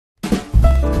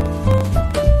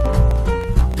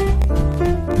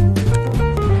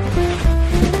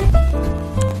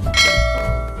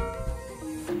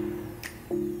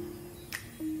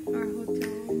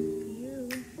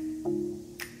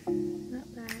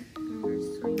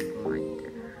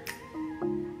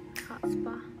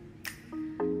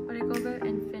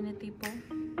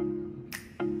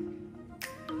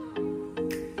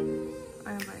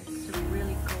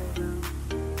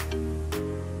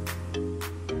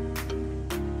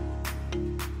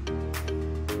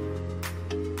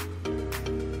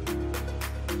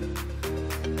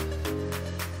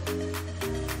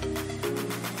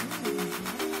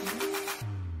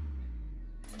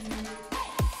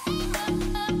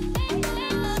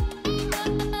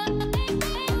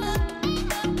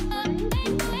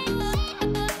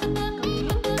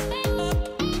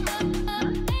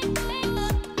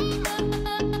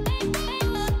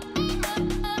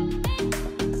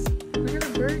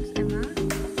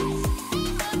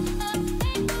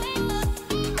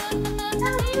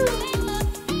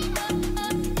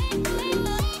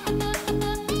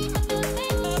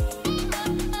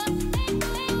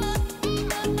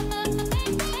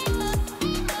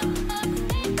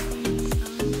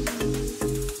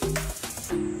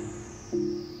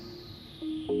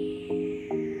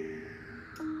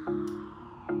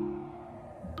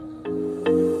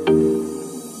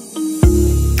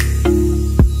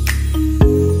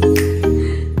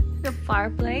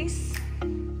fireplace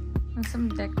and some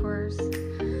decors.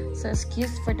 So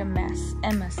excuse for the mess,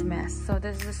 Emma's mess. So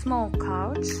there's a small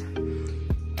couch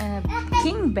and a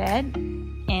king bed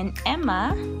and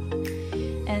Emma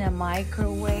and a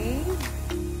microwave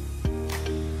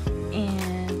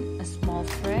and a small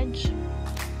fridge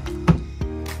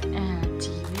and a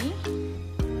TV,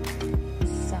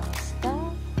 some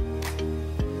stuff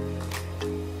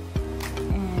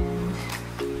and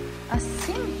a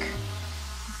sink.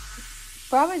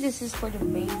 Probably this is for the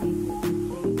baby.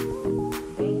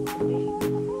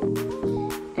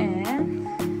 And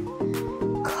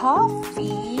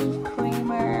coffee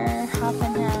creamer, half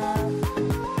and half.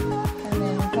 And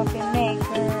then coffee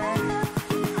maker.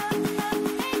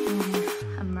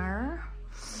 And a mirror.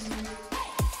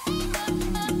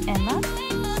 And Emma.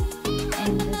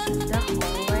 And this is the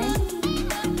hallway.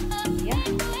 Yeah.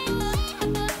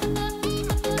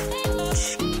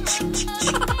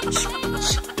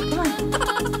 Come on.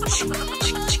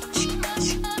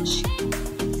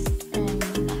 And I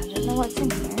don't know what's in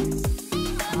here.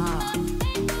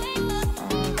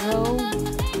 Robe.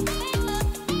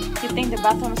 You think the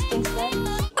bathroom stinks bad?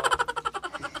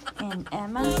 And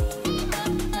Emma?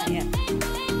 Not yet.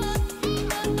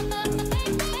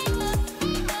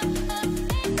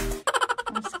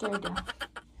 I'm scared now.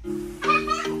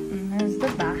 And there's the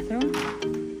bathroom.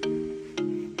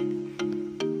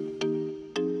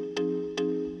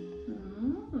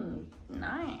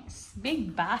 Nice.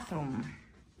 Big bathroom.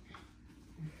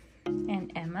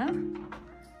 And Emma?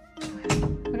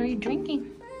 What are you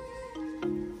drinking?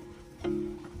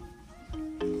 And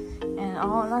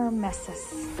all our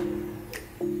messes.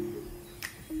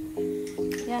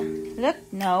 Yeah, look,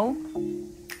 no.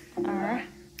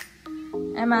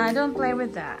 Emma, don't play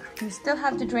with that. You still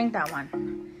have to drink that one.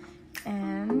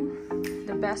 And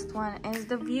the best one is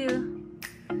the view.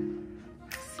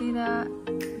 See that?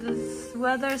 This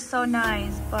weather is so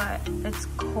nice, but it's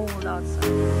cold outside.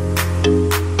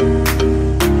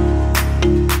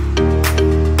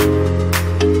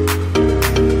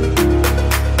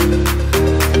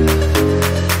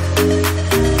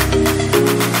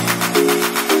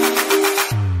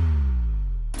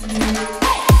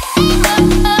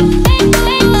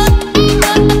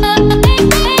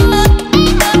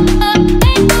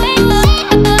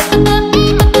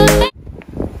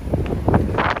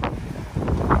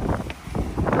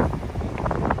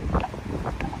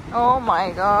 Oh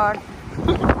my god. You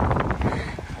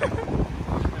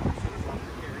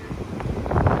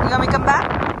want me to come back?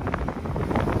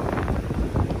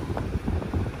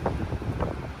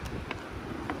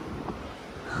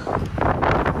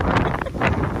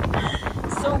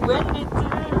 So windy too.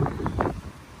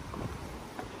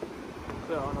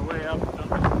 So on the way up,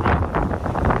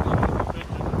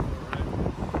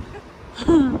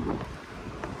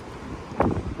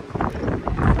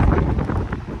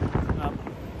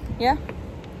 Yeah?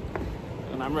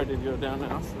 and I'm ready to go down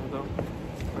now, so don't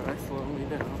try to slow me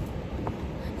down.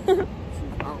 She's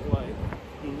not light.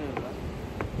 You know that.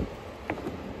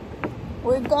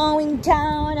 We're going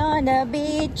down on the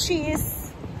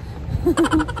beaches.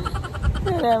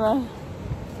 Whatever.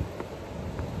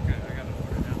 Okay, I gotta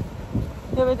put her down.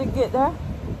 You want me to get there?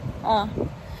 Come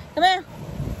here.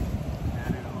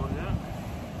 Add it on up.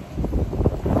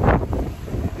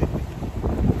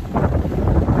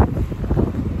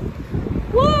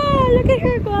 Whoa, look at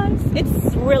her guys.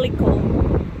 It's really cold.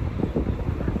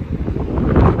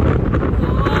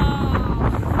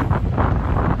 Wow.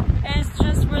 It's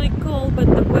just really cold, but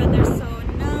the weather's so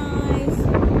nice.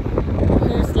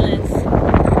 Here's Liz.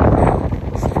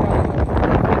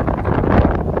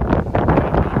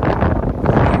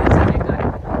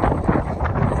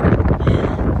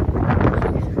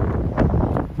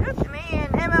 Look, me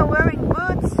and Emma wearing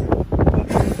boots.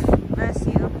 Bless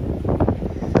you.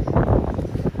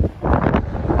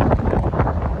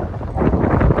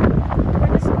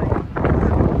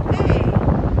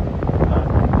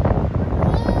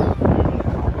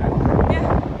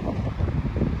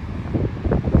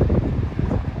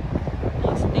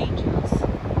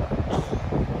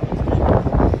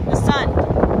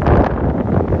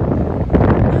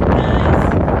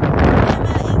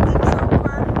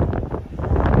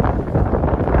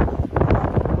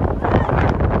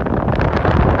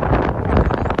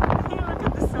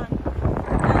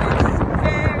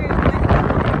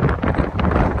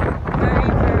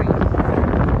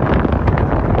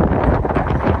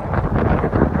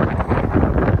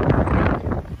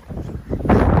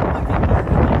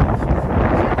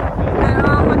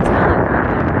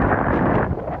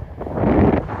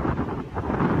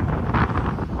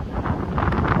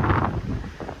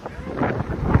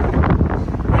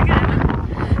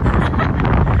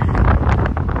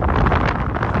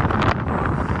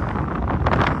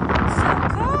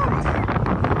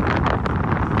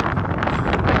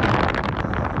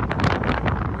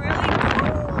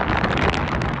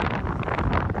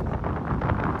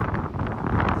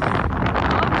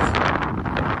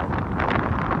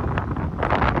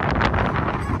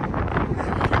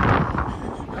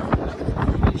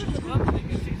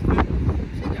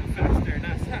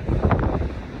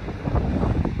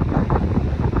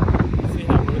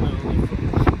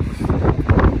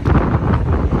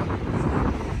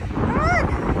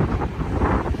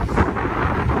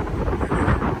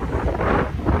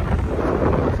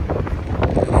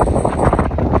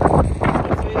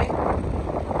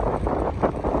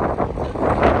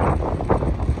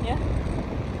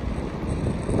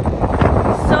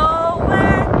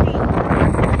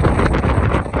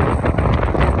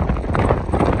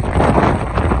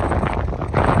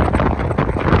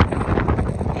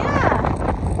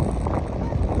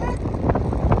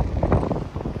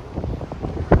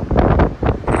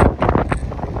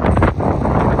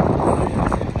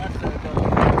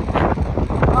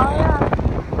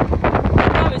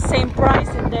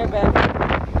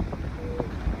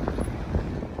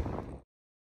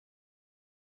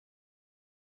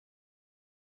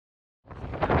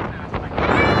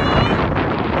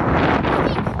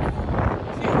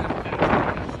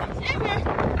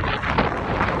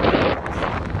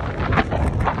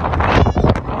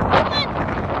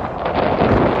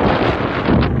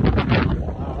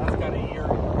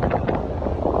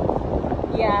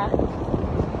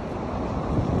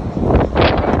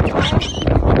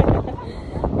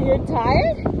 get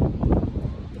tired?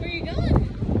 Where are you going?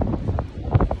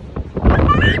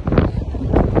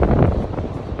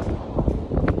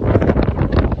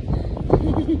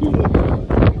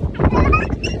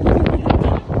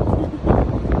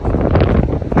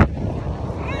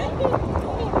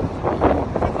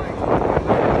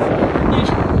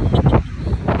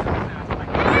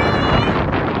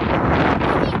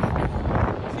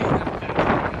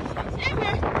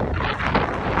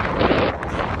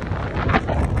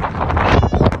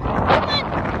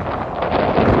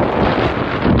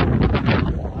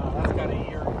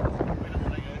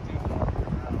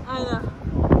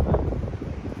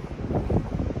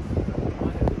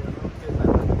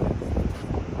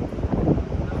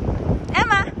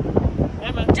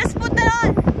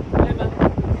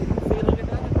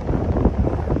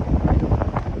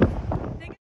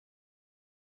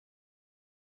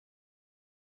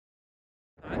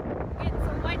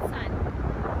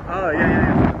 Oh,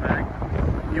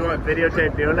 yeah. You want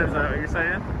videotape doing it? Is that what you're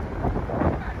saying?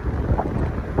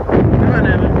 Come on,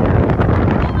 Emma.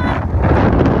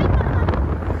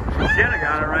 We should have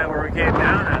got it right where we came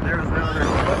down at. There was no other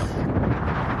foot.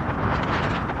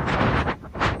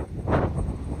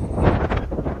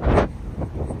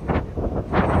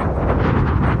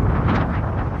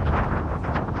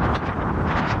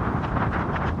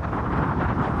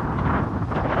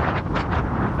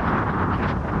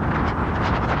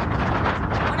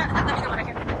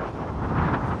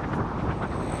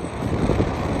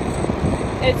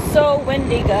 It's so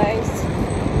windy, guys.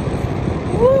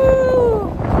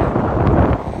 Woo!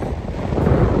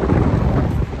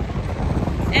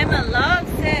 Emma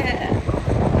loves it.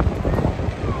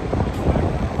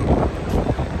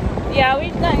 Yeah,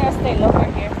 we're not gonna stay lower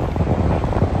here.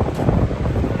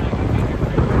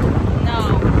 No.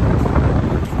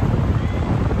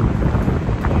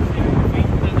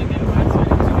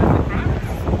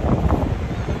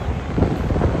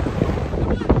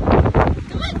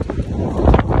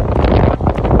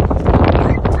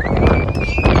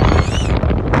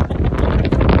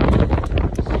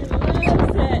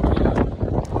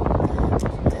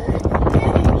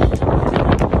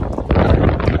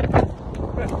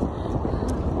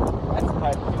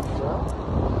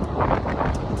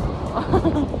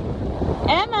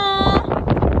 Emma!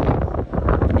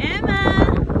 Emma!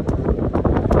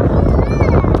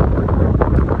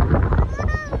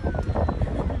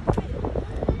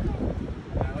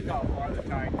 Look how far the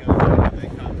tide goes. They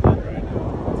come in right now.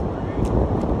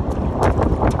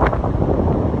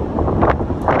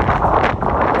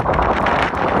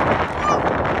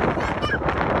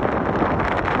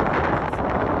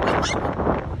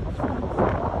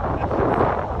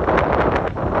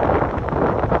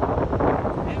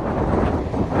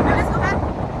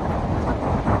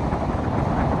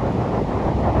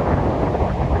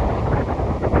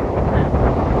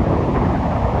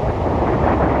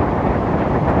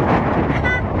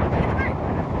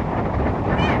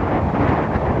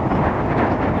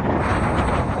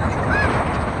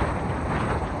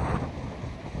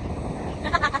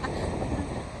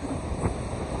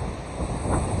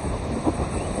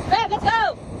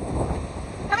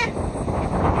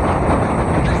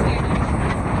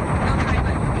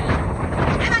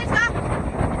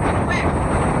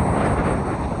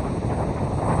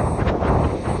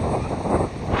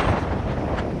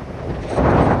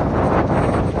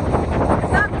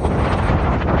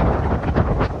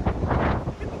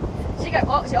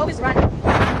 She always runs. Stay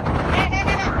there,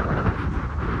 guys.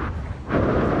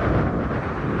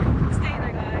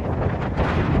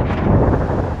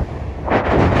 Oh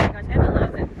my gosh, Emma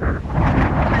loves it.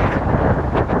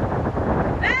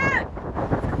 Ah!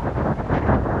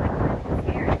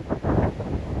 Scary.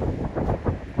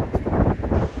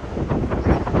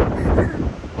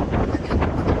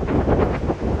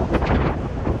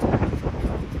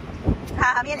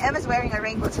 Me and Emma's wearing a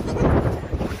rainbow.